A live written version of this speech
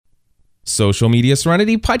Social Media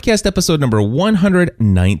Serenity podcast episode number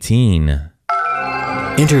 119.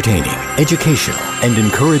 Entertaining, educational, and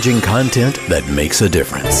encouraging content that makes a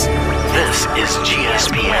difference. This is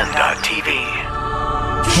GSPN.TV.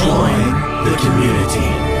 Join the community.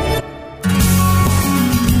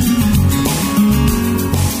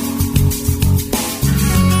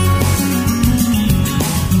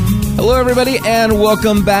 Hello, everybody, and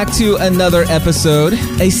welcome back to another episode,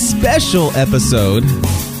 a special episode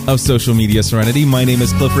of Social Media Serenity. My name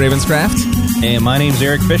is Cliff Ravenscraft. And my name's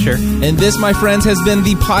Eric Fisher. And this, my friends, has been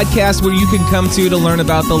the podcast where you can come to learn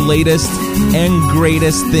about the latest and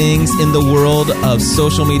greatest things in the world of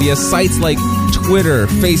social media. Sites like Twitter,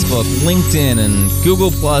 Facebook, LinkedIn, and Google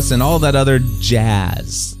Plus, and all that other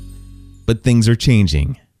jazz. But things are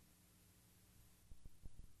changing.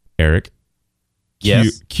 Eric?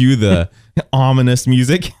 Yes. Cue the ominous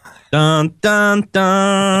music. Dun, dun,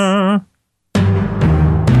 dun.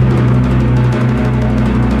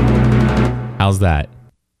 How's that?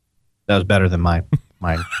 That was better than mine.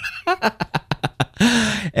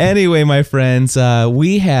 Anyway, my friends,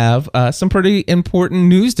 we have some pretty important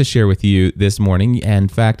news to share with you this morning. In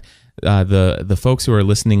fact, the folks who are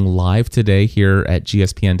listening live today here at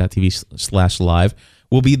gspn.tv/live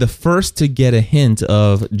will be the first to get a hint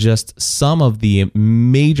of just some of the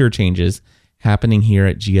major changes happening here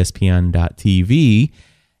at gspn.tv.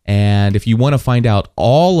 And if you want to find out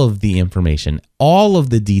all of the information, all of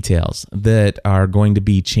the details that are going to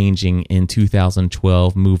be changing in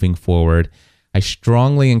 2012 moving forward, I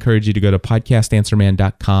strongly encourage you to go to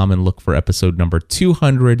podcastanswerman.com and look for episode number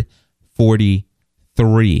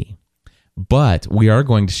 243. But we are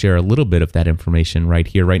going to share a little bit of that information right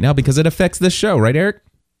here, right now, because it affects this show, right, Eric?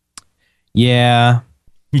 Yeah.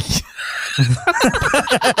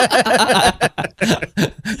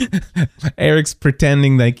 Eric's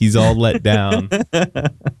pretending like he's all let down.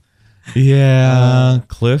 Yeah,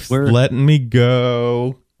 Cliff's letting me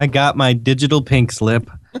go. I got my digital pink slip.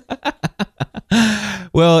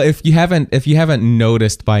 Well, if you haven't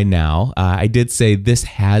noticed by now, I did say this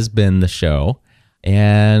has been the show.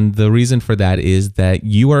 And the reason for that is that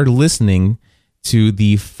you are listening to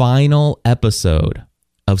the final episode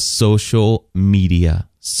of Social Media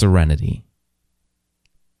Serenity.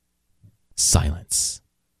 Silence.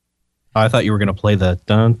 I thought you were going to play the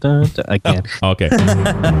dun, dun, dun. I can't. Oh, okay.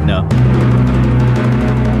 No.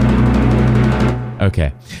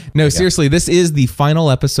 Okay. No, seriously, this is the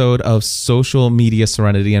final episode of Social Media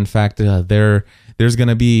Serenity. In fact, there's going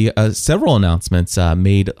to be several announcements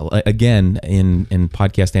made again in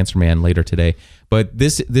Podcast Answer Man later today. But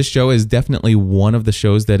this show is definitely one of the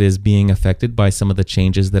shows that is being affected by some of the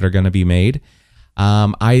changes that are going to be made.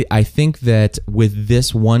 I think that with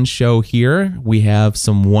this one show here, we have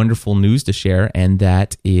some wonderful news to share, and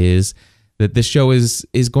that is that this show is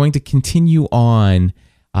going to continue on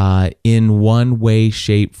in one way,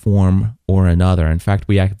 shape, form, or another. In fact,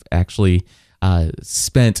 we actually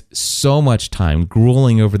spent so much time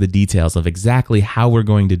grueling over the details of exactly how we're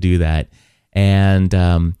going to do that. And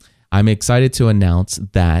I'm excited to announce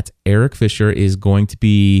that Eric Fisher is going to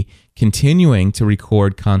be continuing to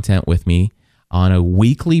record content with me on a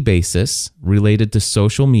weekly basis related to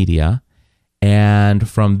social media. And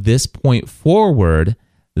from this point forward,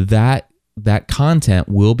 that content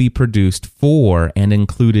will be produced for and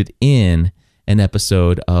included in an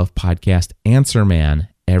episode of Podcast Answer Man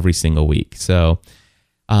every single week. So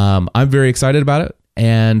I'm very excited about it.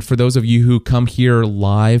 And for those of you who come here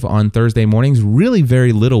live on Thursday mornings, really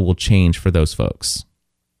very little will change for those folks,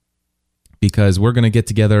 because we're going to get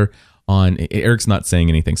together on... Eric's not saying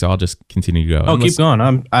anything, so I'll just continue to go. Oh, keep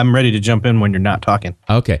going. I'm ready to jump in when you're not talking.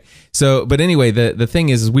 Okay. So, but anyway, the thing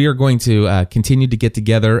is we are going to continue to get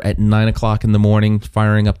together at 9 o'clock in the morning,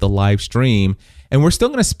 firing up the live stream. And we're still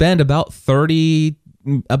going to spend about 30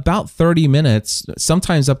 minutes,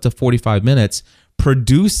 sometimes up to 45 minutes,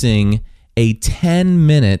 producing a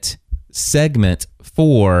 10-minute segment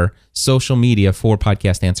for social media for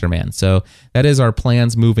Podcast Answer Man. So that is our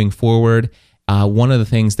plans moving forward. One of the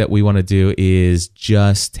things that we want to do is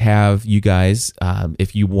just have you guys,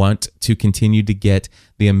 if you want to continue to get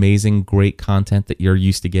the amazing, great content that you're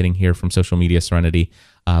used to getting here from Social Media Serenity,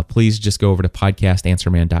 please just go over to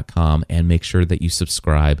podcastanswerman.com and make sure that you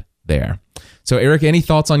subscribe there. So, Eric, any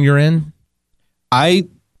thoughts on your end?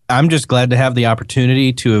 I'm just glad to have the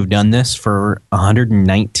opportunity to have done this for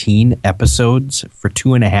 119 episodes for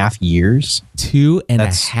 2.5 years.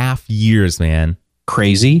 2.5 years, man.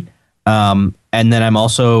 Crazy. And then I'm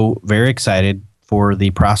also very excited for the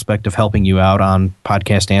prospect of helping you out on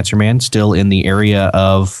Podcast Answer Man, still in the area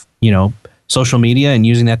of, social media and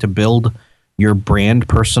using that to build your brand,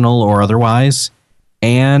 personal or otherwise,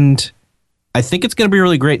 and I think it's going to be a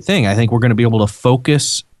really great thing. I think we're going to be able to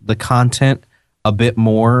focus the content a bit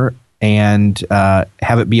more and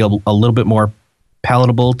have it be a little bit more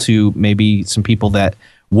palatable to maybe some people that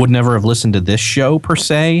would never have listened to this show per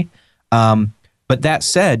se. But that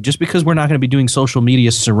said, just because we're not going to be doing social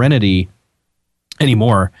media Serenity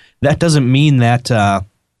anymore, that doesn't mean that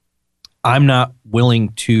I'm not willing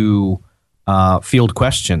to field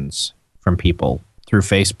questions from people through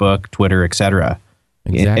Facebook, Twitter, etc.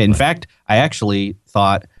 Exactly. In fact, I actually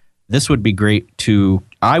thought this would be great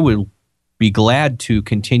I would be glad to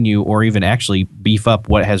continue or even actually beef up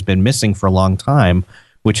what has been missing for a long time,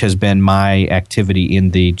 which has been my activity in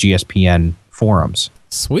the GSPN forums.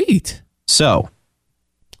 Sweet. So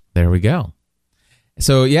there we go.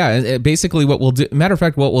 So yeah, basically what we'll do, matter of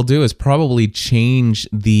fact, what we'll do is probably change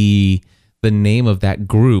the name of that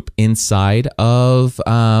group inside of,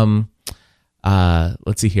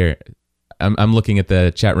 let's see here. I'm looking at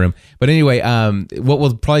the chat room, but anyway, what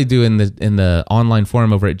we'll probably do in the online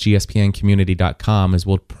forum over at gspncommunity.com is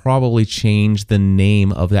we'll probably change the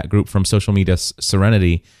name of that group from Social Media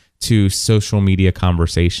Serenity to Social Media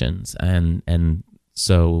Conversations, and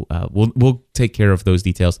so we'll take care of those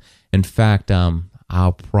details. In fact,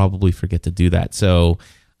 I'll probably forget to do that. So,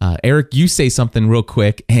 Eric, you say something real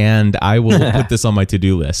quick, and I will put this on my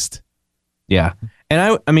to-do list. Yeah,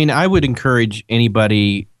 and I mean, I would encourage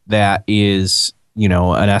anybody that is, an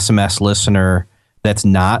SMS listener that's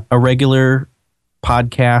not a regular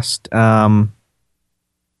podcast,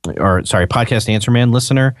 Podcast Answer Man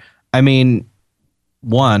listener. I mean,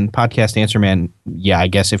 Podcast Answer Man, yeah, I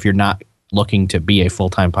guess if you're not looking to be a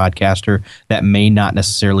full-time podcaster, that may not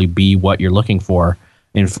necessarily be what you're looking for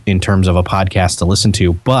in terms of a podcast to listen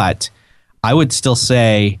to. But I would still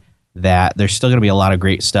say that there's still going to be a lot of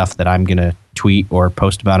great stuff that I'm going to tweet or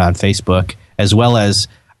post about on Facebook, as well as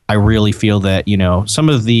I really feel that, some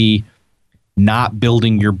of the not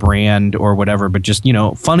building your brand or whatever, but just,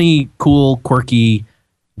 funny, cool, quirky,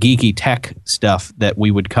 geeky tech stuff that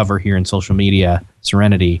we would cover here in Social Media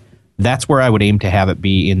Serenity. That's where I would aim to have it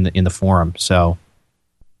be in the forum. So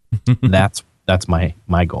that's my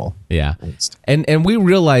goal. Yeah. And we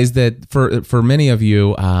realize that for many of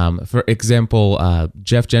you, for example,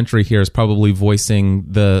 Jeff Gentry here is probably voicing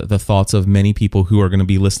the thoughts of many people who are going to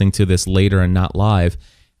be listening to this later and not live.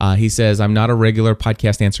 He says, I'm not a regular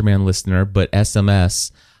Podcast Answer Man listener, but SMS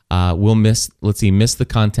will miss the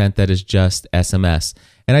content that is just SMS.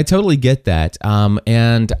 And I totally get that.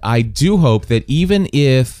 And I do hope that even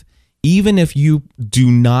if you do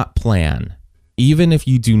not plan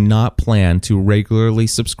to regularly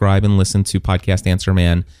subscribe and listen to Podcast Answer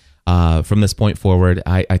Man from this point forward,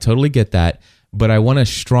 I totally get that. But I want to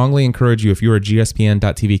strongly encourage you, if you're a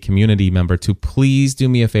GSPN.TV community member, to please do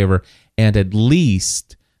me a favor and at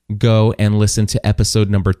least go and listen to episode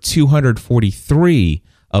number 243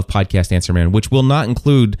 of Podcast Answer Man, which will not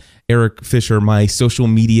include Eric Fisher, my social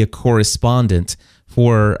media correspondent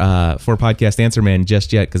for Podcast Answer Man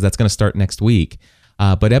just yet, because that's going to start next week.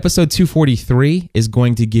 But episode 243 is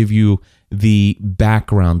going to give you the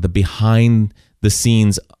background, the behind the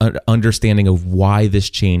scenes understanding of why this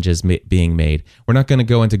change is being made. We're not going to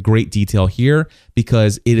go into great detail here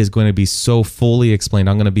because it is going to be so fully explained.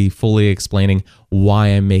 I'm going to be fully explaining why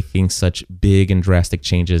I'm making such big and drastic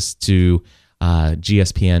changes to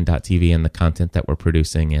GSPN.TV and the content that we're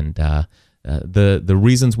producing, and the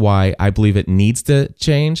reasons why I believe it needs to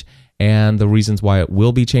change, and the reasons why it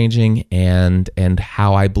will be changing, and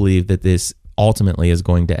how I believe that this ultimately is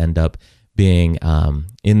going to end up being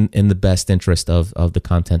in the best interest of the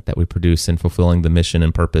content that we produce and fulfilling the mission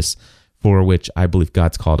and purpose for which I believe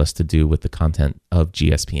God's called us to do with the content of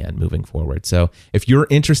GSPN moving forward. So if you're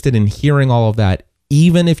interested in hearing all of that,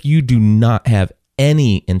 even if you do not have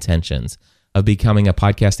any intentions of becoming a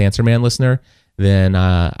Podcast Answer Man listener, then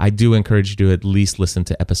I do encourage you to at least listen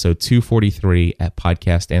to episode 243 at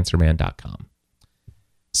podcastanswerman.com.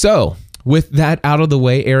 So with that out of the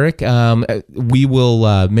way, Eric, we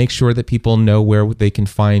will make sure that people know where they can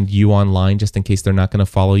find you online, just in case they're not going to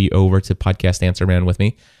follow you over to Podcast Answer Man with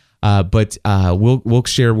me. But we'll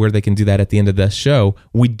share where they can do that at the end of the show.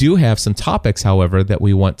 We do have some topics, however, that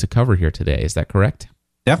we want to cover here today. Is that correct?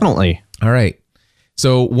 Definitely. All right.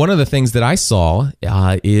 So one of the things that I saw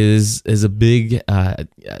is a big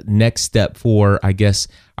next step for, I guess,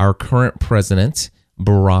 our current president,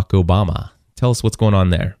 Barack Obama. Tell us what's going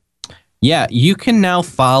on there. Yeah, you can now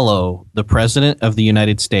follow the President of the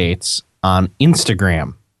United States on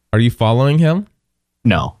Instagram. Are you following him?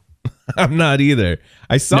 No. I'm not either.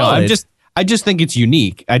 I saw it. I just think it's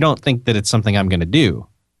unique. I don't think that it's something I'm going to do.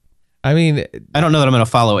 I mean, I don't know that I'm going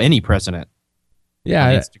to follow any president on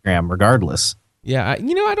Instagram regardless. Yeah, I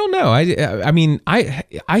don't know. I mean,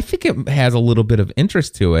 I think it has a little bit of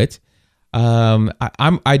interest to it.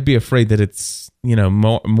 I'd be afraid that it's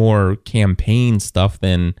more campaign stuff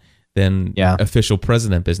than official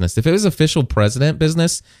president business. If it was official president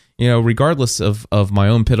business, regardless of my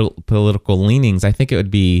own political leanings, I think it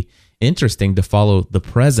would be interesting to follow the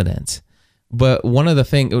president. But one of the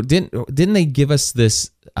things, didn't they give us this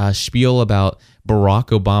spiel about Barack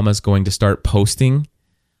Obama's going to start posting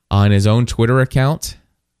on his own Twitter account?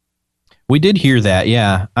 We did hear that,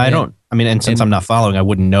 yeah. And since I'm not following, I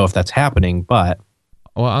wouldn't know if that's happening, but...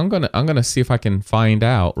 Well, I'm gonna see if I can find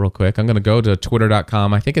out real quick. I'm gonna go to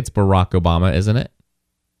twitter.com. I think it's Barack Obama, isn't it?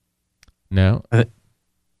 No.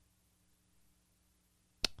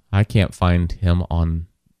 I can't find him on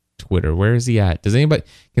Twitter. Where is he at?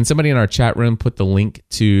 Can somebody in our chat room put the link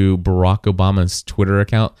to Barack Obama's Twitter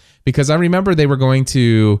account? Because I remember they were going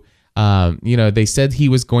to, they said he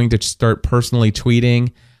was going to start personally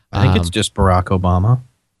tweeting. I think it's just Barack Obama.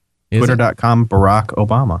 Twitter.com, Barack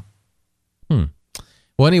Obama.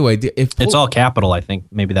 Well, anyway, it's all capital, I think.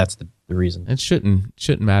 Maybe that's the reason. It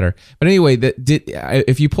shouldn't matter. But anyway,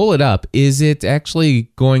 if you pull it up, is it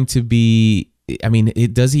actually going to be... I mean,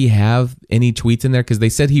 does he have any tweets in there? Because they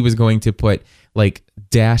said he was going to put like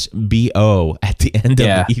 -BO at the end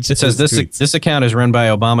of each of his tweets. This account is run by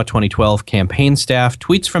Obama 2012 campaign staff.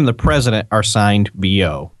 Tweets from the president are signed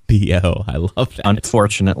BO. BO. I love that.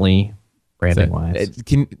 Unfortunately, branding-wise.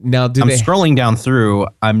 I'm scrolling down through.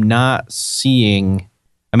 I'm not seeing...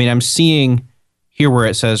 I'm seeing here where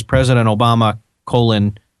it says President Obama,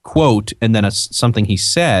 quote, and then something he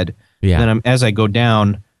said. Yeah. And then as I go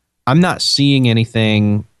down... I'm not seeing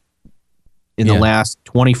anything in the last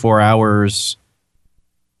 24 hours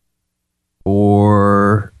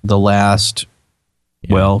or the last,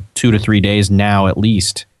 2 to 3 days now at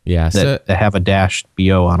least. Yeah, that have a dash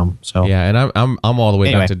BO on them. So yeah, and I'm all the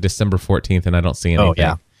way down to December 14th, and I don't see anything. Oh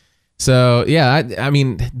yeah. So yeah, I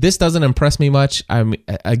mean, this doesn't impress me much. I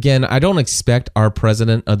don't expect our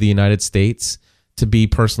president of the United States to be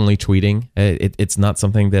personally tweeting. It's not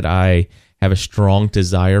something that I have a strong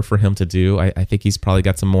desire for him to do. I think he's probably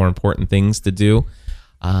got some more important things to do,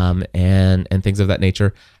 and things of that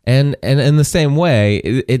nature. And in the same way,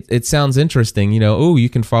 it sounds interesting. You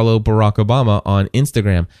can follow Barack Obama on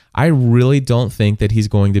Instagram. I really don't think that he's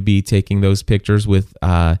going to be taking those pictures with,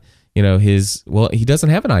 he doesn't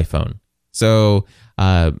have an iPhone. So,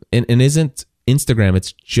 and isn't Instagram,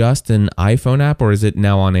 it's just an iPhone app, or is it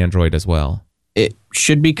now on Android as well? It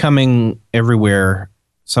should be coming everywhere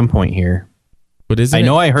some point here. But I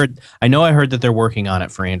know I heard that they're working on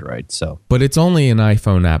it for Android. So, but it's only an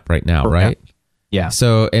iPhone app right now, right? Yeah.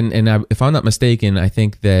 So, if I'm not mistaken, I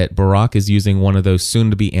think that Barack is using one of those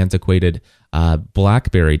soon-to-be antiquated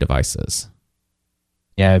BlackBerry devices.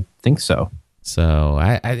 Yeah, I think so.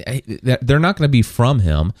 So, they're not going to be from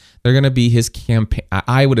him. They're going to be his campaign.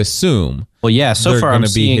 I would assume. Well, yeah. So far, I'm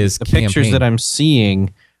seeing the pictures that I'm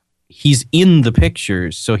seeing. He's in the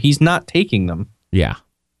pictures, so he's not taking them. Yeah.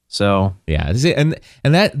 So yeah, and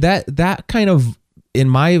that kind of, in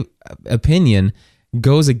my opinion,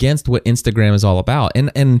 goes against what Instagram is all about.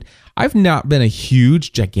 And I've not been a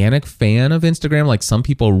huge, gigantic fan of Instagram. Like some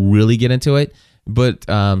people really get into it. But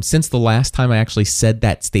since the last time I actually said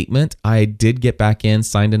that statement, I did get back in,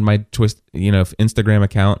 signed in my Instagram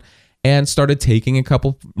account, and started taking a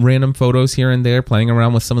couple random photos here and there, playing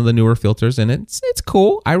around with some of the newer filters, and it's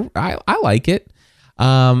cool. I like it.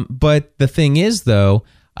 But the thing is, though,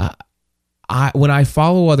 when I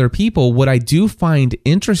follow other people, what I do find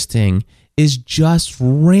interesting is just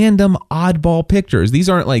random oddball pictures. These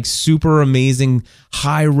aren't like super amazing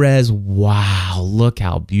high res. Wow, look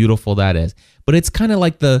how beautiful that is. But it's kind of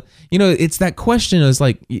like it's that question is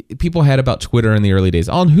like people had about Twitter in the early days.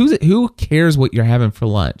 Who cares what you're having for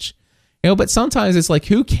lunch? But sometimes it's like,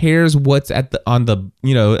 who cares what's on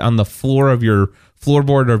the floor of your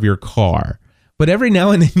floorboard of your car? But every now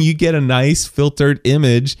and then you get a nice filtered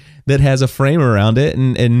image that has a frame around it,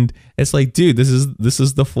 and it's like, dude, this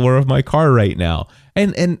is the floor of my car right now.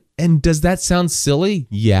 And does that sound silly?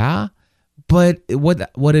 Yeah. But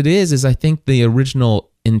what it is I think the original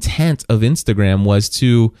intent of Instagram was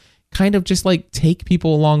to kind of just like take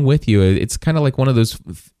people along with you. It's kind of like one of those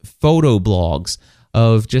photo blogs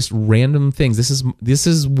of just random things. This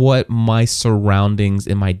is what my surroundings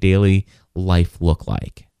in my daily life look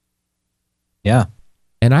like. Yeah.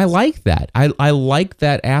 And I like that. I like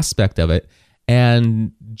that aspect of it.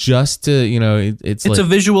 And just to, it's like a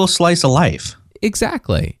visual slice of life.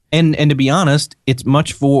 Exactly. And to be honest, it's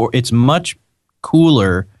much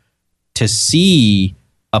cooler to see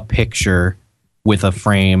a picture with a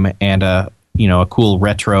frame and a cool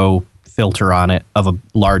retro filter on it of a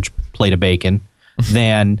large plate of bacon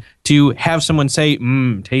than to have someone say,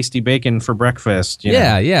 tasty bacon for breakfast. You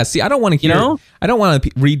know? Yeah. See, I don't want to hear, I don't want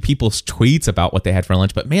to read people's tweets about what they had for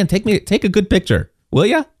lunch, but man, take a good picture, will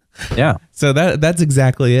ya? Yeah. So that's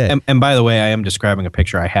exactly it. And by the way, I am describing a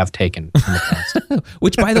picture I have taken in the past.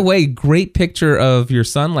 Which, by the way, great picture of your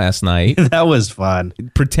son last night. That was fun.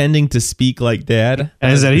 Pretending to speak like dad.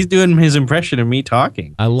 And I said, he's doing his impression of me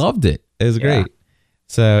talking. I loved it. It was great.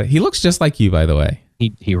 So he looks just like you, by the way.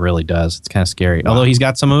 He really does. It's kind of scary. Wow. Although he's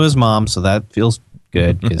got some of his mom, so that feels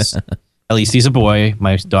good because at least he's a boy.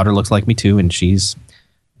 My daughter looks like me too, and she's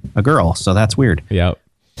a girl, so that's weird. Yeah.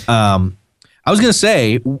 I was going to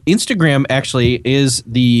say, Instagram actually is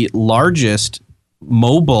the largest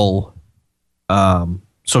mobile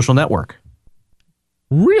social network.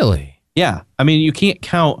 Really? Yeah. I mean, you can't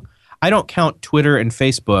count. I don't count Twitter and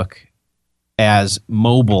Facebook as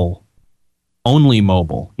mobile, only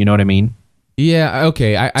mobile. You know what I mean? Yeah.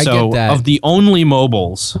 Okay. I get that. Of the only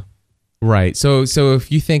mobiles. Right. So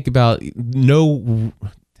if you think about no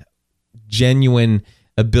genuine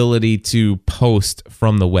ability to post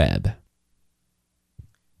from the web.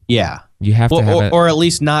 Yeah. You have to have or at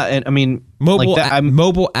least not. I mean, mobile, like that,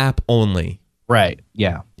 mobile app only. Right.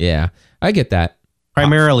 Yeah. Yeah. I get that.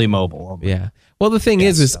 Primarily mobile. Only. Yeah. Well, the thing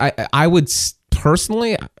is I would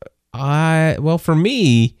personally, for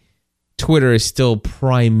me, Twitter is still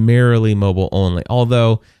primarily mobile only.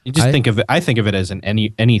 Although you just think of it, I think of it as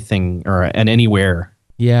anything or an anywhere.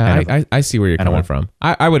 Yeah, I see where you're coming from.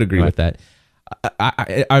 I would agree with that.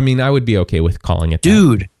 I mean, I would be okay with calling it.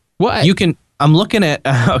 Dude, what you can. I'm looking at.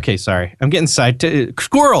 Okay, sorry. I'm getting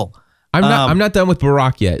squirrel. I'm not done with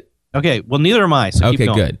Barack yet. Okay, well, neither am I. So okay,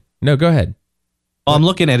 good. No, go ahead. Well, I'm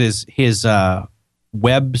looking at his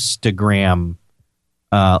Webstagram.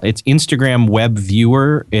 It's Instagram web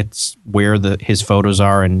viewer. It's where his photos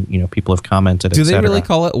are, and people have commented. Do they really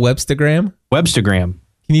call it Webstagram? Webstagram.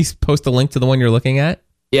 Can you post a link to the one you're looking at?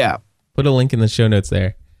 Yeah. Put a link in the show notes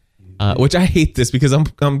there. Which I hate this because I'm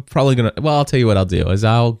probably gonna. Well, I'll tell you what I'll do is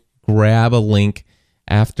I'll grab a link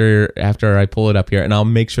after I pull it up here, and I'll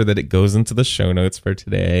make sure that it goes into the show notes for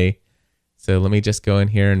today. So let me just go in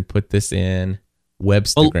here and put this in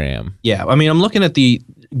Webstagram. Well, yeah, I mean, I'm looking at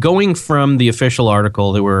going from the official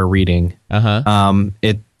article that we're reading.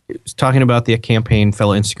 It's talking about the campaign.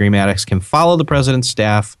 Fellow Instagram addicts can follow the president's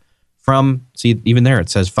staff from. See, even there it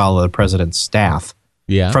says follow the president's staff.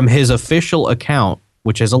 Yeah. From his official account,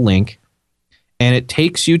 which has a link, and it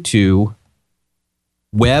takes you to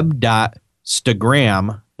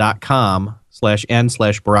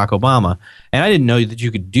web.stagram.com/n/Barack Obama. And I didn't know that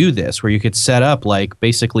you could do this, where you could set up like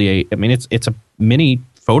basically it's a mini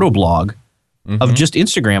photo blog of just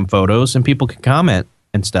Instagram photos, and people can comment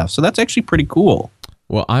and stuff. So that's actually pretty cool.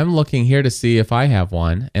 Well, I'm looking here to see if I have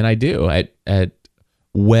one, and I do at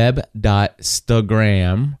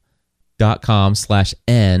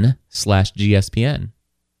web.stagram.com/n/GSPN.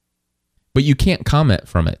 But you can't comment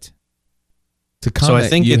from it. To comment, so I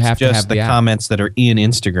think it's just the comments that are in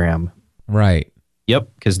Instagram. Right. Yep,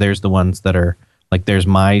 because there's the ones that are like there's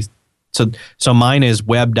my so mine is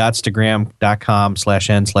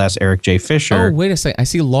web.stagram.com/n/Eric J. Fisher. Oh, wait a second. I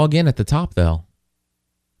see log in at the top though.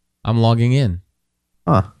 I'm logging in.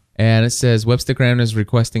 Huh. And it says Webstagram is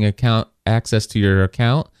requesting account access to your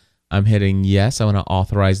account. I'm hitting yes. I want to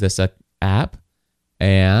authorize this app.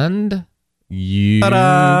 And you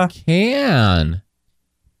can.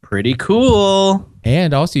 Pretty cool.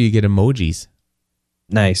 And also you get emojis.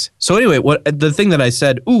 Nice. So anyway, what the thing that I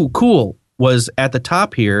said, ooh, cool, was at the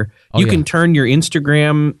top here, you can turn your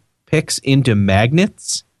Instagram pics into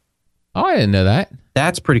magnets. Oh, I didn't know that.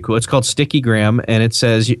 That's pretty cool. It's called Stickygram, and it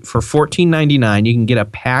says for $14.99 you can get a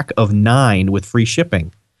pack of 9 with free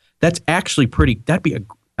shipping. That's actually pretty.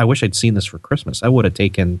 I wish I'd seen this for Christmas. I would have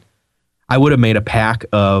made a pack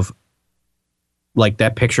of like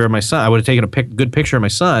that picture of my son. I would have taken a good picture of my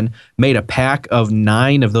son, made a pack of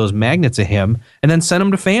 9 of those magnets of him, and then sent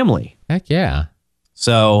them to family. Heck yeah.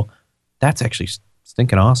 So that's actually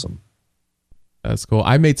stinking awesome. That's cool.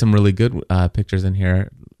 I made some really good pictures in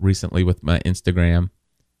here recently with my Instagram.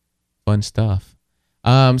 Fun stuff.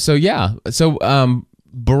 So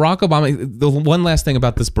Barack Obama, the one last thing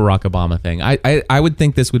about this Barack Obama thing, I would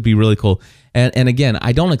think this would be really cool. And again,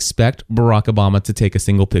 I don't expect Barack Obama to take a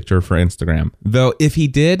single picture for Instagram. Though if he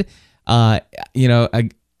did,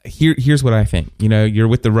 here's what I think. You're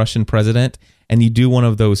with the Russian president and you do one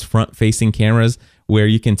of those front-facing cameras where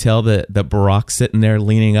you can tell that Barack's sitting there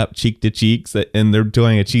leaning up cheek to cheeks and they're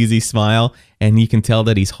doing a cheesy smile, and you can tell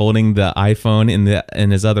that he's holding the iPhone in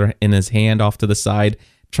his hand off to the side,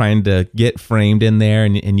 trying to get framed in there,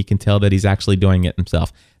 and you can tell that he's actually doing it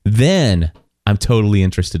himself. then I'm totally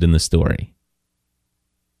interested in the story.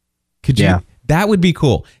 Could you? Yeah. That would be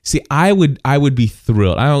cool. See, I would be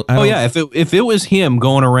thrilled. If it was him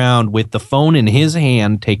going around with the phone in his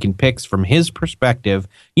hand, taking pics from his perspective,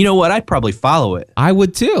 you know what? I'd probably follow it. I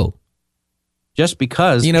would too. Just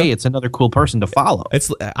because, hey, it's another cool person to follow.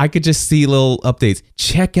 I could just see little updates.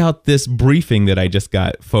 Check out this briefing that I just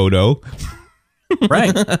got photo.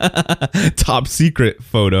 Right. Top secret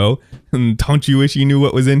photo. Don't you wish you knew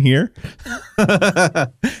what was in here?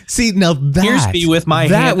 See, now that... Here's me with my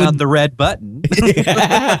hand on the red button.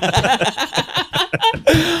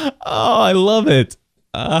 Oh, I love it.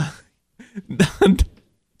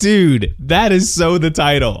 Dude, that is so the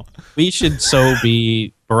title. We should so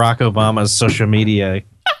be Barack Obama's social media.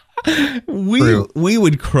 We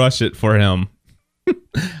would crush it for him.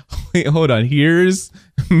 Wait, hold on. Here's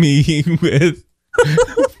me with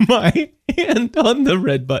my hand on the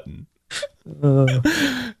red button.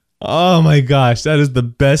 Oh my gosh, that is the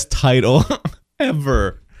best title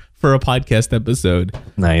ever for a podcast episode.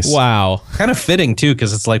 Nice. Wow. Kind of fitting too,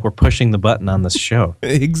 because it's like we're pushing the button on this show.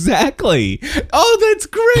 Exactly. Oh, that's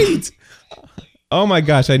great. Oh my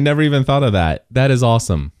gosh, I never even thought of that. That is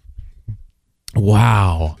awesome.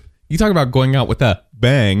 Wow. You talk about going out with a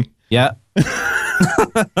bang. Yeah.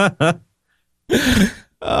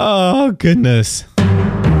 Oh, goodness.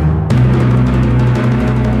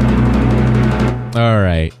 All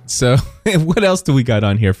right. So what else do we got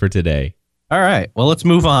on here for today? All right. Well, let's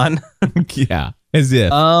move on. Yeah. As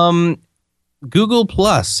if. Google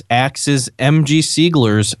Plus axes MG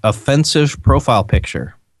Siegler's offensive profile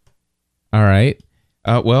picture. All right.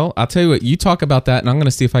 Well, I'll tell you what. You talk about that, and I'm going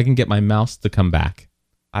to see if I can get my mouse to come back.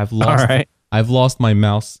 I've lost my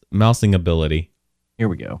mousing ability. Here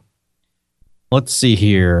we go. Let's see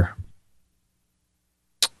here.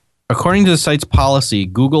 According to the site's policy,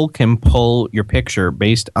 Google can pull your picture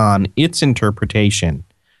based on its interpretation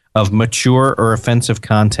of mature or offensive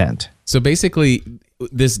content. So basically,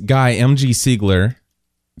 this guy, MG Siegler,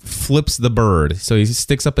 flips the bird. So he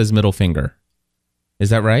sticks up his middle finger. Is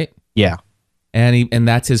that right? Yeah. And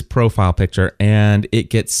that's his profile picture, and it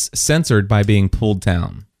gets censored by being pulled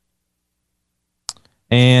down.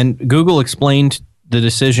 And Google explained the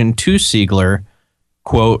decision to Siegler,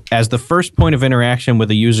 quote, as the first point of interaction with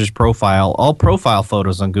a user's profile, all profile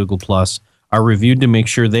photos on Google Plus are reviewed to make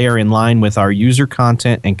sure they are in line with our user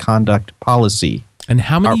content and conduct policy. And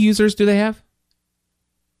how many users do they have?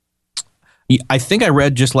 I think I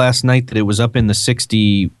read just last night that it was up in the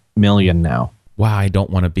 60 million now. Wow, I do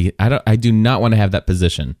not want to have that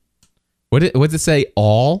position. What does it say?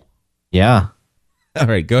 All? Yeah. All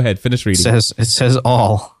right, go ahead. Finish reading. It says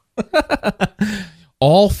all.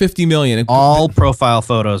 All 50 million. All profile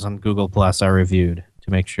photos on Google Plus are reviewed to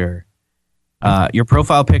make sure. Your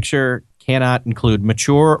profile picture cannot include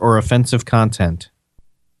mature or offensive content.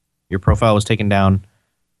 Your profile was taken down.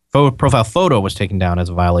 Profile photo was taken down as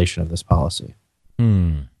a violation of this policy.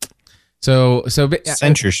 So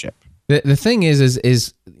censorship. The thing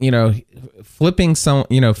is flipping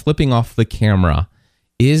off the camera,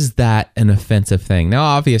 is that an offensive thing? Now,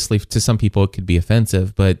 obviously, to some people it could be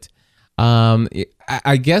offensive, but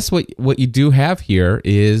I guess what you do have here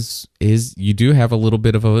is you do have a little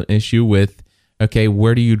bit of an issue with, okay,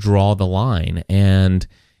 where do you draw the line? And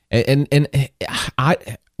I,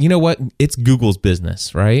 you know what? It's Google's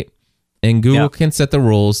business, right? And Google can set the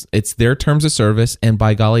rules. It's their terms of service, and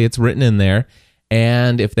by golly, it's written in there.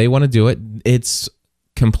 And if they want to do it, it's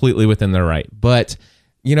completely within their right. But,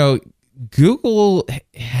 Google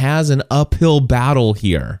has an uphill battle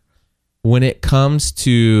here when it comes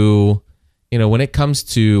to,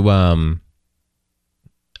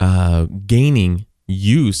 gaining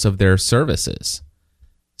use of their services.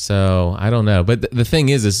 So I don't know. But the thing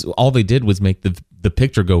is all they did was make the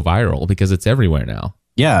picture go viral because it's everywhere now.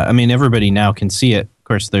 Yeah. I mean, everybody now can see it. Of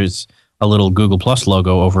course, there's a little Google Plus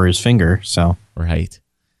logo over his finger. So right.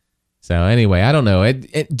 So anyway, I don't know.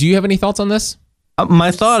 Do you have any thoughts on this?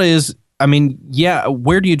 My thought is,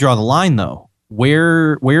 where do you draw the line though?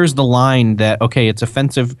 Where's the line that, okay, it's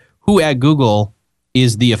offensive? Who at Google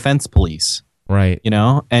is the offense police? Right.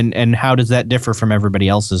 And how does that differ from everybody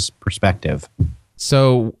else's perspective?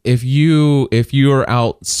 So if you're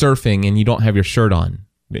out surfing and you don't have your shirt on,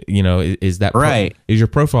 is that right? Is your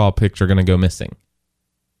profile picture going to go missing?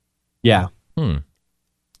 Yeah.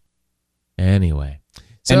 Anyway.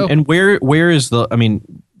 So and where is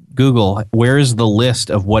Google, where is the list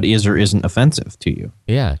of what is or isn't offensive to you?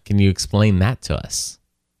 Yeah. Can you explain that to us?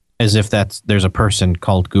 As if there's a person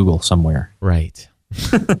called Google somewhere. Right.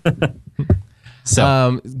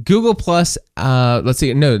 So Google Plus, let's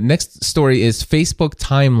see. No, next story is Facebook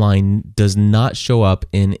timeline does not show up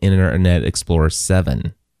in Internet Explorer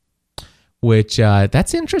 7, which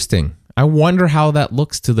that's interesting. I wonder how that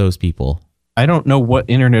looks to those people. I don't know what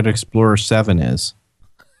Internet Explorer 7 is.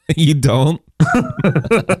 You don't?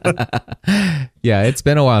 Yeah, it's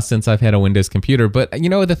been a while since I've had a Windows computer. But you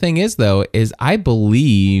know what the thing is, though, is I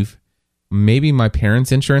believe maybe my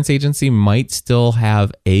parents' insurance agency might still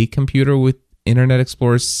have a computer with Internet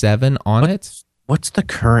Explorer 7 on it. What's the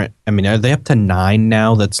current? I mean, are they up to 9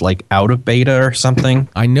 now that's like out of beta or something?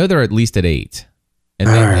 I know they're at least at 8.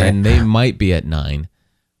 And they might be at 9.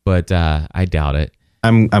 But I doubt it.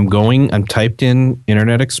 I'm typed in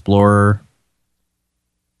Internet Explorer.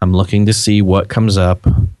 I'm looking to see what comes up.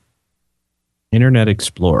 Internet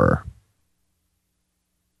Explorer.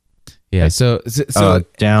 Yeah, so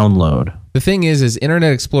download. The thing is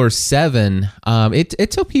Internet Explorer 7,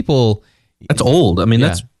 it took people... That's old. I mean,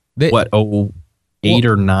 yeah, that's, 8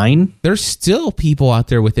 or 9? There's still people out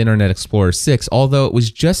there with Internet Explorer 6, although it was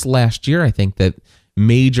just last year, I think, that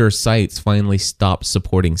major sites finally stopped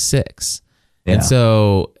supporting 6. Yeah. And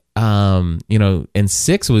so, and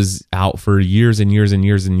 6 was out for years and years and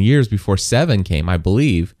years and years before 7 came, I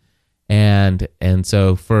believe. And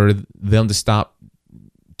so for them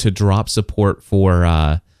to drop support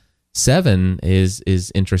for 7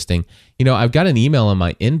 is interesting. I've got an email in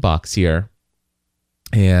my inbox here,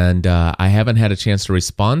 and I haven't had a chance to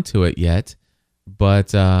respond to it yet,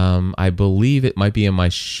 but I believe it might be in my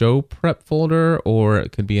show prep folder, or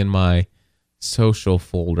it could be in my social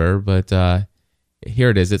folder, but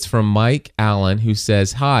here it is. It's from Mike Allen, who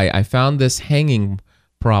says, "Hi, I found this hanging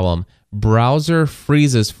problem. Browser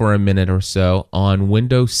freezes for a minute or so on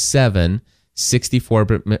Windows 7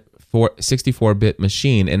 64-bit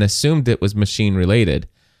machine and assumed it was machine related.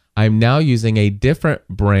 I'm now using a different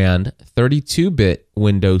brand 32-bit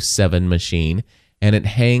Windows 7 machine, and it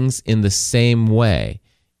hangs in the same way.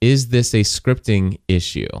 Is this a scripting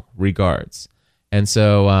issue? Regards." And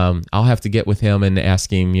so I'll have to get with him and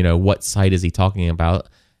ask him, what site is he talking about?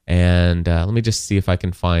 And let me just see if I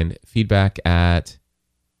can find feedback at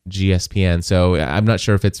GSPN. So I'm not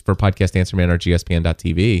sure if it's for Podcast Answer Man or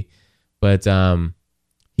GSPN.TV, but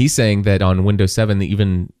he's saying that on Windows 7,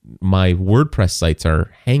 even my WordPress sites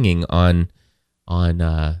are hanging on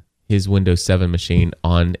his Windows 7 machine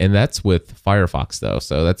and that's with Firefox though,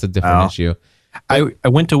 so that's a different issue. I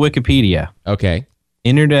went to Wikipedia. Okay.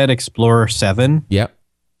 Internet Explorer 7. Yep.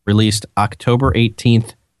 Released October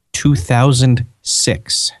 18th,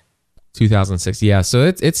 2006. 2006. Yeah, so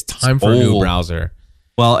it's time for a new browser.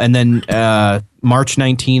 Well, and then March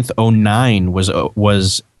 19th, 09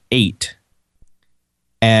 was 8.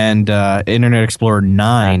 And Internet Explorer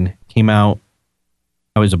 9 came out,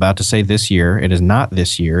 I was about to say this year. It is not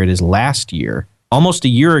this year. It is last year. Almost a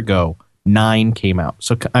year ago, 9 came out.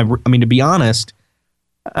 So, I mean, to be honest,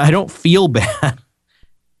 I don't feel bad.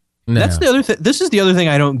 No. That's the other thing. This is the other thing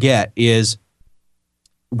I don't get is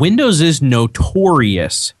Windows is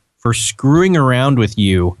notorious for screwing around with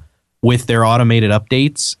you with their automated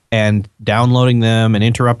updates and downloading them and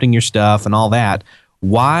interrupting your stuff and all that.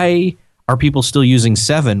 Why are people still using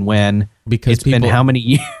 7 when it's been how many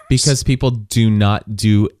years? Because people do not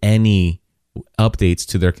do any updates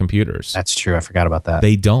to their computers. That's true. I forgot about that.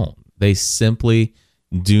 They don't. They simply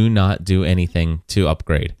do not do anything to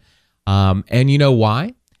upgrade. And you know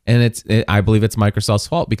why? And I believe it's Microsoft's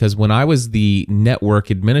fault, because when I was the network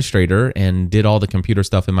administrator and did all the computer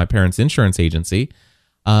stuff in my parents' insurance agency,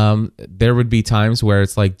 there would be times where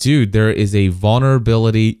it's like, dude, there is a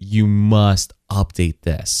vulnerability. You must update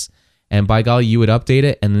this. And by golly, you would update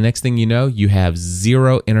it, and the next thing you know, you have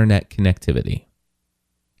zero internet connectivity.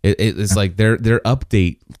 It's like their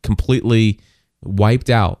update completely wiped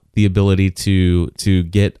out the ability to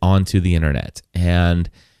get onto the internet, and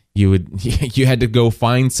you had to go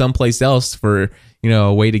find someplace else for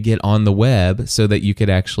a way to get on the web so that you could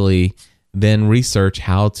actually then research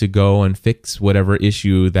how to go and fix whatever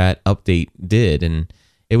issue that update did, and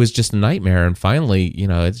it was just a nightmare. And finally,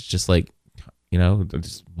 it's just like,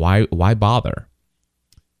 just why bother?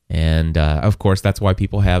 And of course, that's why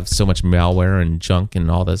people have so much malware and junk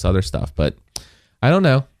and all this other stuff. But I don't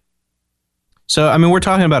know. So, I mean, we're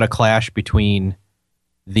talking about a clash between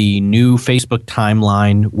the new Facebook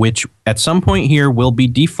timeline, which at some point here will be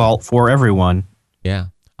default for everyone. Yeah.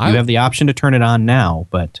 You have the option to turn it on now,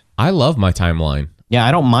 but I love my timeline. Yeah,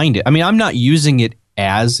 I don't mind it. I mean, I'm not using it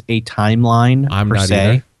as a timeline per se,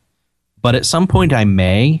 either. But at some point I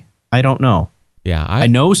may. I don't know. Yeah, I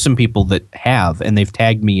know some people that have, and they've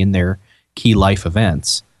tagged me in their key life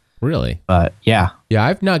events. Really? But yeah. Yeah,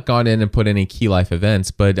 I've not gone in and put any key life events,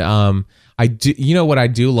 but I I do. You know what I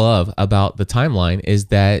do love about the timeline is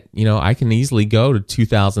that, I can easily go to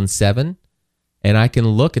 2007 and I can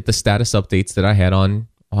look at the status updates that I had on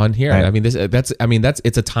here. Right. I mean, it's a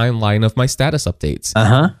timeline of my status updates.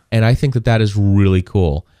 Uh-huh. And I think that is really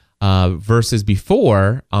cool. Versus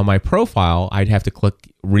before on my profile, I'd have to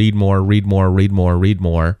click read more.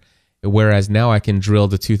 Whereas now I can drill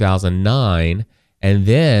to 2009 and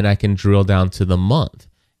then I can drill down to the month.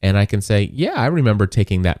 And I can say, yeah, I remember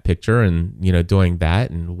taking that picture and, doing that.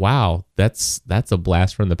 And wow, that's a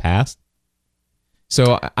blast from the past.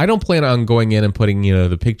 So I don't plan on going in and putting,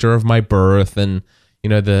 the picture of my birth and,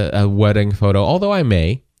 the wedding photo, although I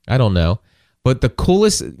may, I don't know. But the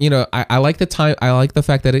coolest, I like the time. I like the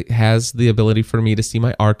fact that it has the ability for me to see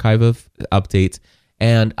my archive of updates.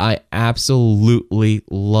 And I absolutely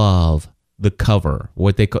love the cover,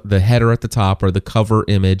 what they call the header at the top or the cover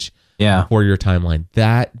image. Yeah. For your timeline.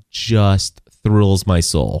 That just thrills my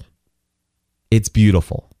soul. It's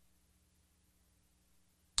beautiful.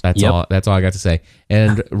 That's all I got to say.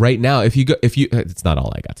 And right now, it's not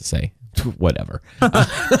all I got to say. Whatever.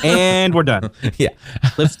 And we're done. Yeah.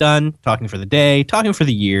 Cliff's done talking for the day, talking for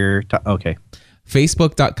the year. Okay.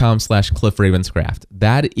 Facebook.com/Cliff Ravenscraft.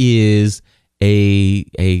 That is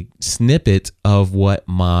a snippet of what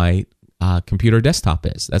my computer desktop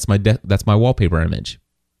is. That's my wallpaper image.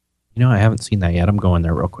 I haven't seen that yet. I'm going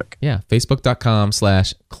there real quick. Yeah,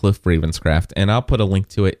 Facebook.com/Cliff Ravenscraft. And I'll put a link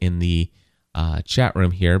to it in the chat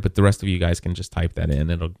room here, but the rest of you guys can just type that in.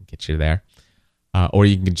 It'll get you there. Or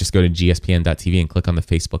you can just go to gspn.tv and click on the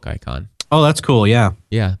Facebook icon. Oh, that's cool. Yeah.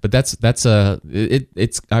 Yeah, but it's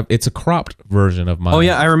a cropped version of mine. Oh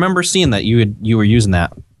yeah, I remember seeing that you were using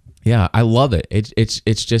that. Yeah, I love it.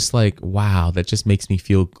 It's just like, wow, that just makes me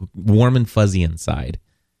feel warm and fuzzy inside.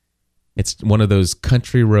 It's one of those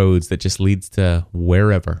country roads that just leads to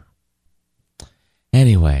wherever.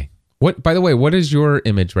 Anyway, by the way, what is your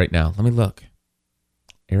image right now? Let me look.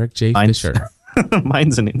 Eric J. Fisher.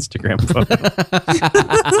 Mine's an Instagram photo.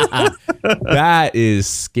 That is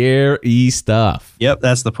scary stuff. Yep,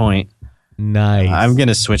 that's the point. Nice. I'm going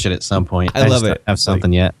to switch it at some point. I love just it. Don't have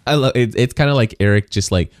something yet. I love it. It's kind of like Eric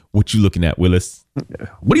just like, what you looking at, Willis?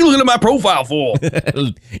 What are you looking at my profile for?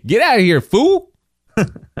 Get out of here, fool.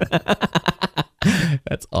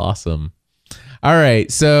 That's awesome. All right,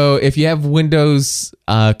 so if you have Windows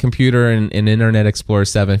computer and Internet Explorer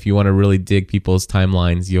 7, if you want to really dig people's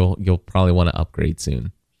timelines, you'll probably want to upgrade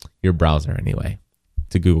soon. Your browser anyway,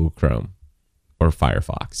 to Google Chrome or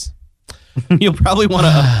Firefox. You'll probably want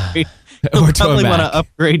to upgrade. Or to a Mac.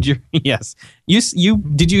 Upgrade your yes. You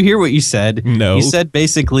did you hear what you said? No. You said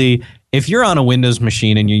basically if you're on a Windows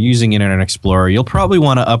machine and you're using Internet Explorer, you'll probably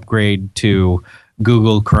want to upgrade to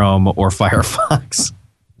Google Chrome or Firefox.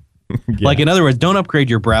 Yeah. Like, in other words, don't upgrade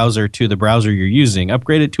your browser to the browser you're using.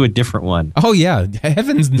 Upgrade it to a different one. Oh, yeah.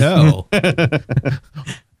 Heavens no.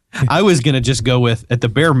 I was going to just go with, at the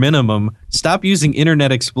bare minimum, stop using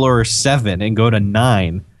Internet Explorer 7 and go to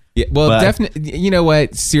 9. Yeah, well, definitely. You know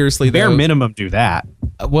what? Seriously, bare minimum, do that.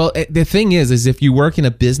 Well, the thing is if you work in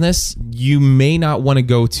a business, you may not want to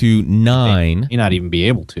go to 9. You may not even be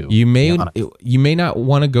able to. You may not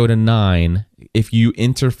want to go to 9 if you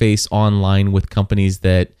interface online with companies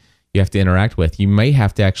that you have to interact with. You may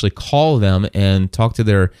have to actually call them and talk to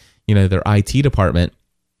their IT department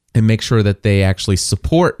and make sure that they actually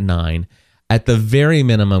support 9. At the very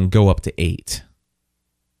minimum, go up to 8.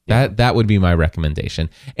 That would be my recommendation.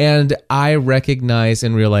 And I recognize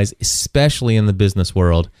and realize, especially in the business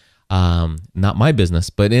world, not my business,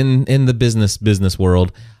 but in the business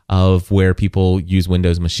world of where people use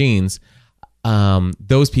Windows machines,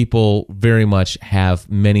 those people very much have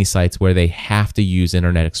many sites where they have to use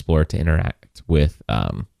Internet Explorer to interact with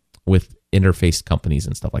interface companies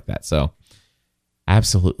and stuff like that. So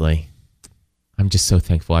absolutely. I'm just so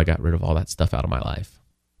thankful I got rid of all that stuff out of my life.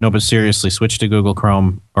 No, but seriously, switch to Google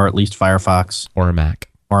Chrome or at least Firefox. Or a Mac.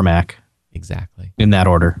 Or Mac. Exactly. In that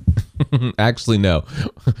order. Actually, no.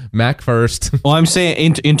 Mac first. Well, I'm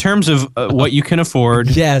saying in terms of what you can afford.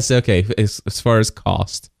 Yes, okay. As far as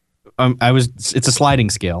cost. It's a sliding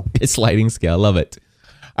scale. It's sliding scale. I love it.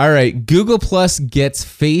 All right. Google Plus gets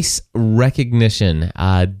face recognition.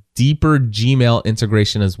 Deeper Gmail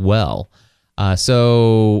integration as well.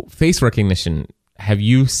 So face recognition. Have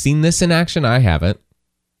you seen this in action? I haven't.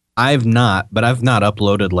 I've not, but I've not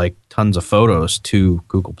uploaded like tons of photos to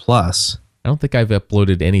Google Plus. I don't think I've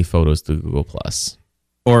uploaded any photos to Google Plus.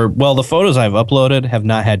 Or, well, the photos I've uploaded have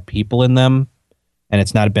not had people in them, and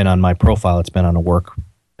it's not been on my profile. It's been on a work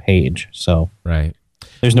page. So right.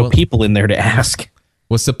 There's no people in there to ask.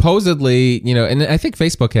 Well, supposedly, and I think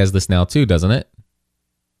Facebook has this now too, doesn't it?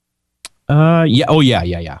 Yeah. Oh,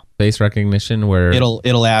 yeah. face recognition where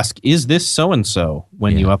it'll ask, is this so and so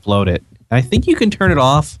when you upload it. I think you can turn it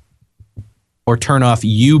off or turn off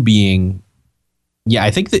you being. Yeah,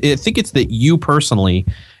 I think it's that you personally,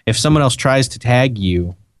 if someone else tries to tag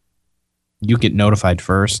you, you get notified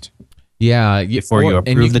first. Yeah, before you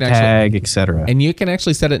approve the tag, etc. And you can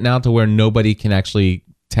actually set it now to where nobody can actually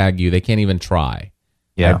tag you. They can't even try.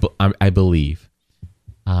 Yeah, I believe.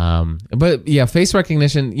 But yeah, face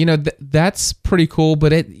recognition, that's pretty cool.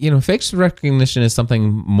 But face recognition is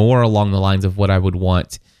something more along the lines of what I would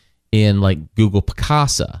want in like Google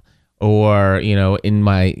Picasa, or in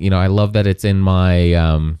my, I love that it's in my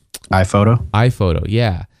iPhoto.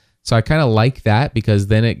 Yeah. So I kind of like that because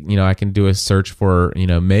then I can do a search for,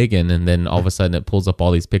 Megan, and then all of a sudden it pulls up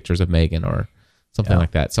all these pictures of Megan or something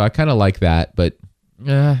like that. So I kind of like that, but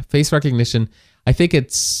face recognition, I think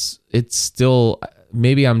it's still,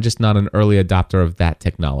 maybe I'm just not an early adopter of that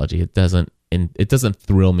technology. It doesn't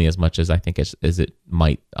thrill me as much as I think as it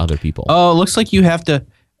might other people. Oh, it looks like you have to.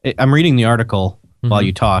 I'm reading the article while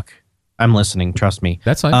you talk. I'm listening. Trust me.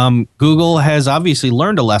 That's fine. Google has obviously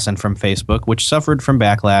learned a lesson from Facebook, which suffered from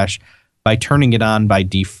backlash by turning it on by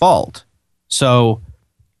default. So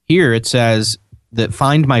here it says that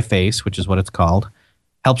Find My Face, which is what it's called,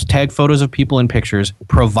 helps tag photos of people in pictures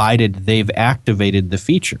provided they've activated the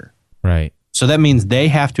feature. Right. So that means they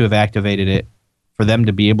have to have activated it for them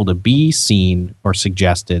to be able to be seen or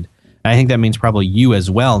suggested. And I think that means probably you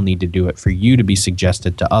as well need to do it for you to be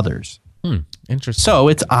suggested to others. Interesting. So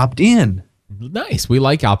it's opt-in. Nice. We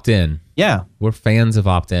like opt-in. Yeah. We're fans of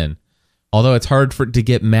opt-in. Although it's hard to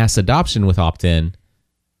get mass adoption with opt-in.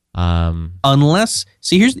 Unless,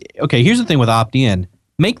 here's the thing with opt-in.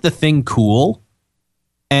 Make the thing cool,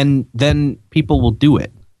 and then people will do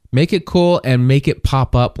it. Make it cool and make it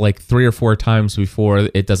pop up like 3 or 4 times before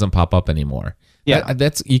it doesn't pop up anymore. Yeah.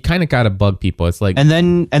 That's you kind of got to bug people. It's like, and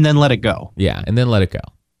then let it go. Yeah, and then let it go.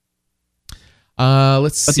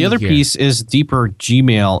 Let's see. But the other piece is deeper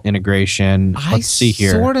Gmail integration. Let's see here.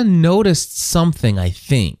 I sort of noticed something, I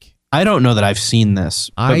think. I don't know that I've seen this,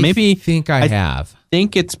 but I maybe think I have. I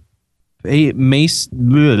think it's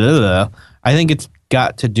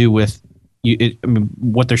got to do with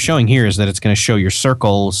what they're showing here is that it's going to show your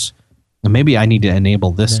circles. Maybe I need to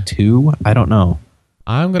enable this too. I don't know.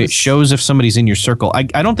 It shows if somebody's in your circle. I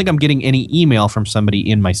don't think I'm getting any email from somebody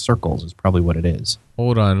in my circles is probably what it is.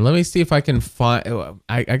 Hold on. Let me see if I can find...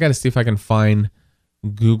 I got to see if I can find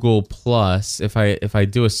Google Plus. If I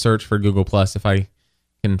do a search for Google Plus, if I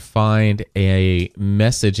can find a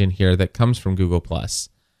message in here that comes from Google Plus.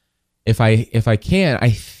 If I can, I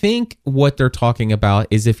think what they're talking about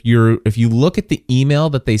is if you look at the email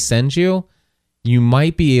that they send you, you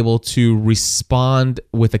might be able to respond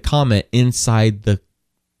with a comment inside the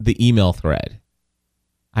email thread.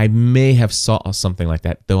 I may have saw something like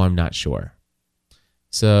that, though I'm not sure.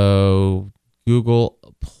 So Google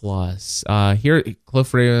Plus. Here,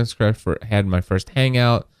 Cliff Ravenscraft had my first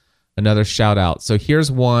hangout. Another shout out. So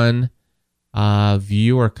here's one.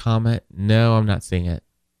 View or comment. No, I'm not seeing it.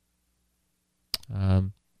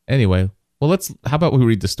 Anyway, well, how about we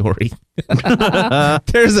read the story?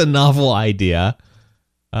 There's a novel idea.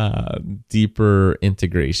 Deeper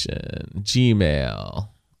integration. Gmail.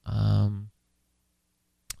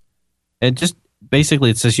 It just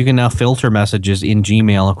basically it says you can now filter messages in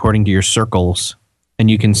Gmail according to your circles,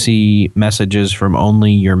 and you can see messages from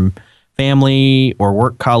only your family or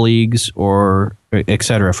work colleagues or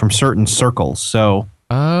etc. from certain circles. So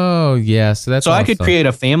yeah, so that's so awesome. I could create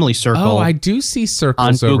a family circle. Oh, I do see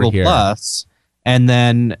circles on over Google here. Plus, and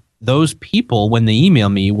then those people when they email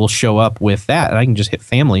me will show up with that, and I can just hit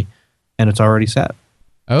family, and it's already set.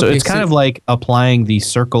 Okay, so it's kind of like applying the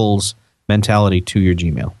circles mentality to your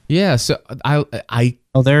Gmail. Yeah, so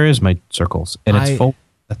there is my circles, and it's full.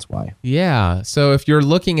 That's why. Yeah, so if you're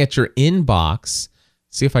looking at your inbox,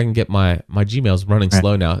 see if I can get my Gmail's running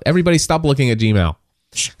slow now. Everybody stop looking at Gmail.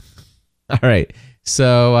 All right,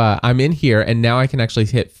 so I'm in here, and now I can actually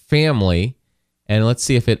hit family, and let's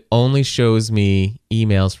see if it only shows me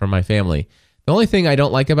emails from my family. The only thing I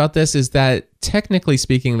don't like about this is that, technically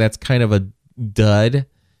speaking, that's kind of a dud.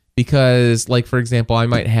 Because, like, for example, I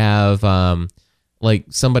might have, like,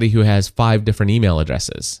 somebody who has 5 different email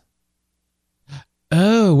addresses.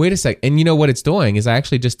 Oh, wait a sec. And you know what it's doing is I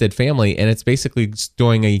actually just did family, and it's basically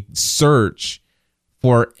doing a search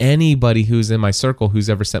for anybody who's in my circle who's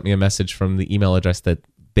ever sent me a message from the email address that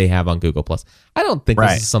they have on Google+. I don't think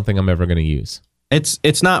this is something I'm ever going to use.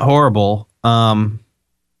 It's not horrible.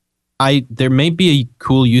 There may be a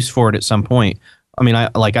cool use for it at some point. I mean,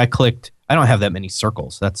 I clicked... I don't have that many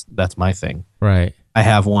circles. That's my thing. Right. I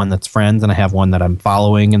have one that's friends, and I have one that I'm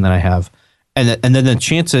following, and then I have And then the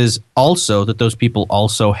chances also that those people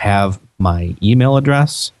also have my email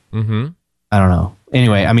address. Mm-hmm. I don't know.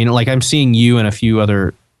 Anyway, I mean, like I'm seeing you and a few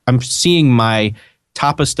other. I'm seeing my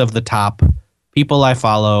toppest of the top people I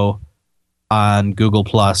follow on Google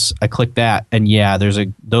Plus. I click that, and yeah,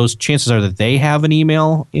 those chances are that they have an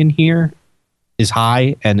email in here is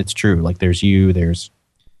high, and it's true. Like there's you, there's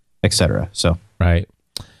etc. So right.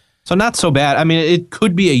 So not so bad. I mean, it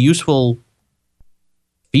could be a useful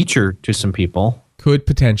feature to some people. Could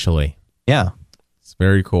potentially. Yeah. It's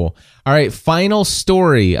very cool. All right, final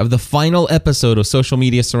story of the final episode of Social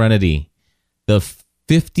Media Serenity. The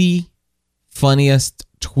 50 funniest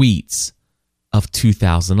tweets of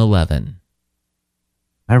 2011.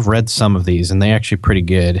 I've read some of these, and they're actually pretty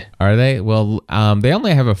good. Are they? Well, they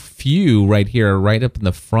only have a few right here, right up in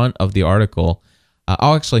the front of the article.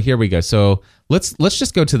 Actually, here we go. So let's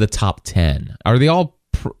just go to the top 10. Are they all...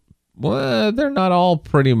 Well, they're not all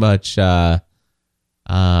pretty much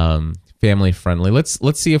family friendly. Let's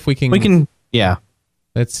see if we can. Yeah.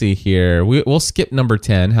 Let's see here. We'll skip number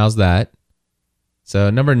 10. How's that? So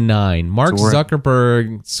number 9, Mark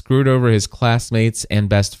Zuckerberg screwed over his classmates and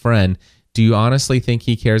best friend. Do you honestly think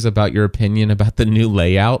he cares about your opinion about the new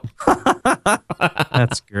layout?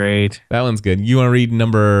 That's great. That one's good. You want to read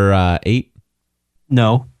number 8?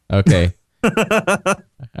 No. Okay. All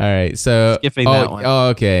right. So skipping that one. Oh,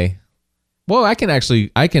 okay. Well, I can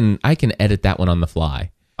edit that one on the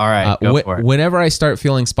fly. All right, go for it. Whenever I start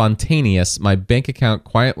feeling spontaneous, my bank account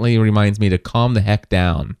quietly reminds me to calm the heck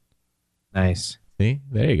down. Nice. See?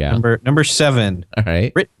 There you go. Number 7. All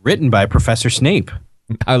right. Written by Professor Snape.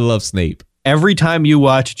 I love Snape. Every time you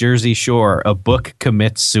watch Jersey Shore, a book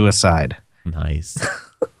commits suicide. Nice.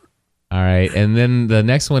 All right. And then the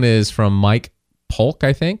next one is from Mike Polk,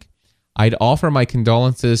 I think. I'd offer my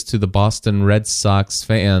condolences to the Boston Red Sox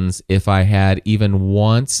fans if I had even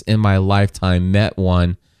once in my lifetime met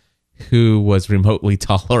one who was remotely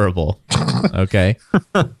tolerable. Okay.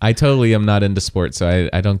 I totally am not into sports, so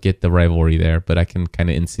I don't get the rivalry there, but I can kind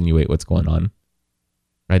of insinuate what's going on.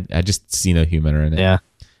 I just see no humor in it. Yeah.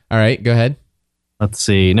 All right, go ahead. Let's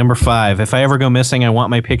see. Number 5. If I ever go missing, I want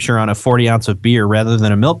my picture on a 40 ounce of beer rather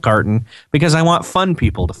than a milk carton because I want fun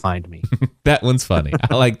people to find me. That one's funny.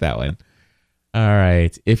 I like that one. All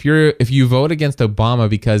right. If you vote against Obama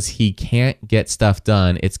because he can't get stuff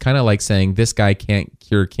done, it's kind of like saying this guy can't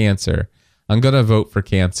cure cancer. I'm going to vote for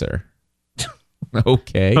cancer.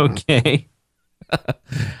 Okay. Okay.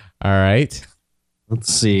 All right.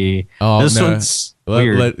 Let's see. Oh, this no. one's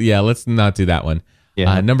weird. Let's not do that one.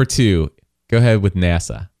 Yeah. Number 2. Go ahead with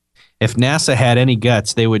NASA. If NASA had any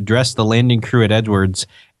guts, they would dress the landing crew at Edwards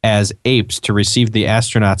as apes to receive the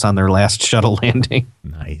astronauts on their last shuttle landing.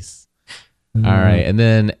 Nice. All right. And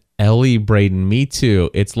then Ellie Braden, me too.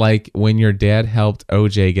 It's like when your dad helped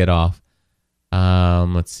OJ get off.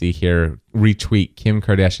 Let's see here. Retweet Kim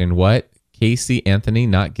Kardashian. What? Casey Anthony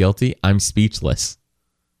not guilty? I'm speechless.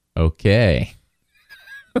 Okay.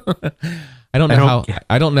 I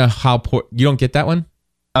don't know how poor. You don't get that one?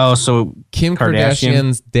 Oh, so Kim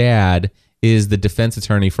Kardashian's dad is the defense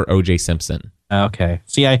attorney for O.J. Simpson. Okay.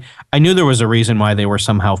 See, I knew there was a reason why they were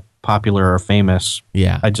somehow popular or famous.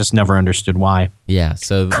 Yeah. I just never understood why. Yeah.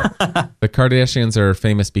 So the Kardashians are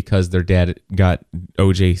famous because their dad got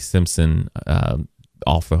O.J. Simpson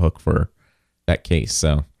off the hook for that case.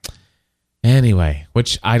 So anyway,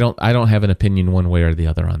 which I don't have an opinion one way or the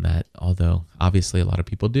other on that, although obviously a lot of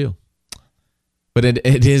people do. But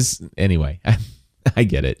it is anyway. I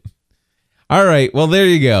get it. All right. Well, there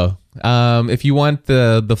you go. If you want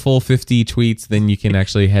the full 50 tweets, then you can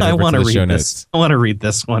actually head over to the show notes. I want to read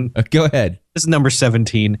this one. Go ahead. This is number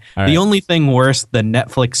 17. All the right. only thing worse than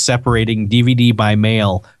Netflix separating DVD by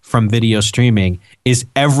mail from video streaming is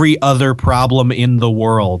every other problem in the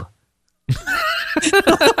world.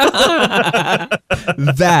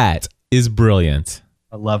 That is brilliant.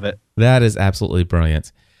 I love it. That is absolutely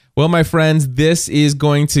brilliant. Well, my friends, this is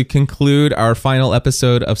going to conclude our final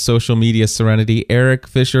episode of Social Media Serenity. Eric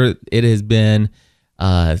Fisher, it has been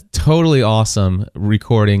totally awesome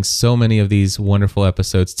recording so many of these wonderful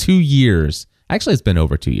episodes. 2 years. Actually, it's been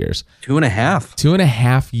over 2 years. 2.5.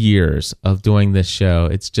 2.5 years of doing this show.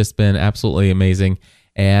 It's just been absolutely amazing.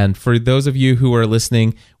 And for those of you who are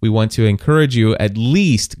listening, we want to encourage you at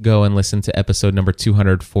least go and listen to episode number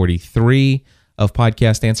 243 of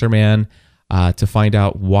Podcast Answer Man. To find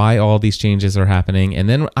out why all these changes are happening. And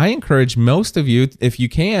then I encourage most of you, if you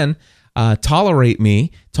can, tolerate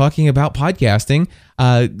me talking about podcasting.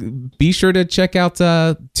 Be sure to check out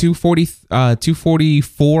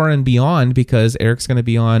 244 and beyond, because Eric's going to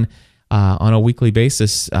be on a weekly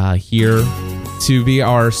basis here to be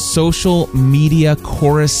our social media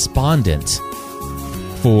correspondent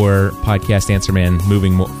for Podcast Answer Man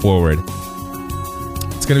moving forward.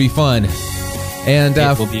 It's going to be fun. And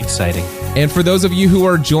it will be exciting. And for those of you who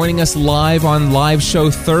are joining us live on Live Show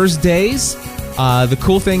Thursdays, the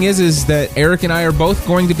cool thing is that Eric and I are both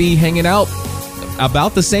going to be hanging out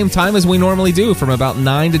about the same time as we normally do, from about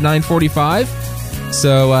 9 to 9:45.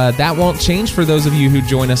 So that won't change for those of you who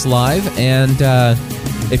join us live. And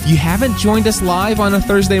if you haven't joined us live on a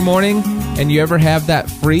Thursday morning and you ever have that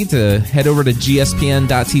free to head over to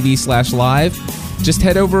gspn.tv/live, just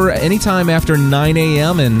head over anytime after 9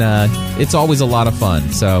 a.m. and it's always a lot of fun.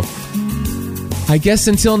 So I guess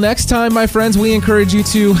until next time, my friends, we encourage you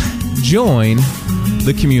to join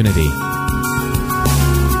the community.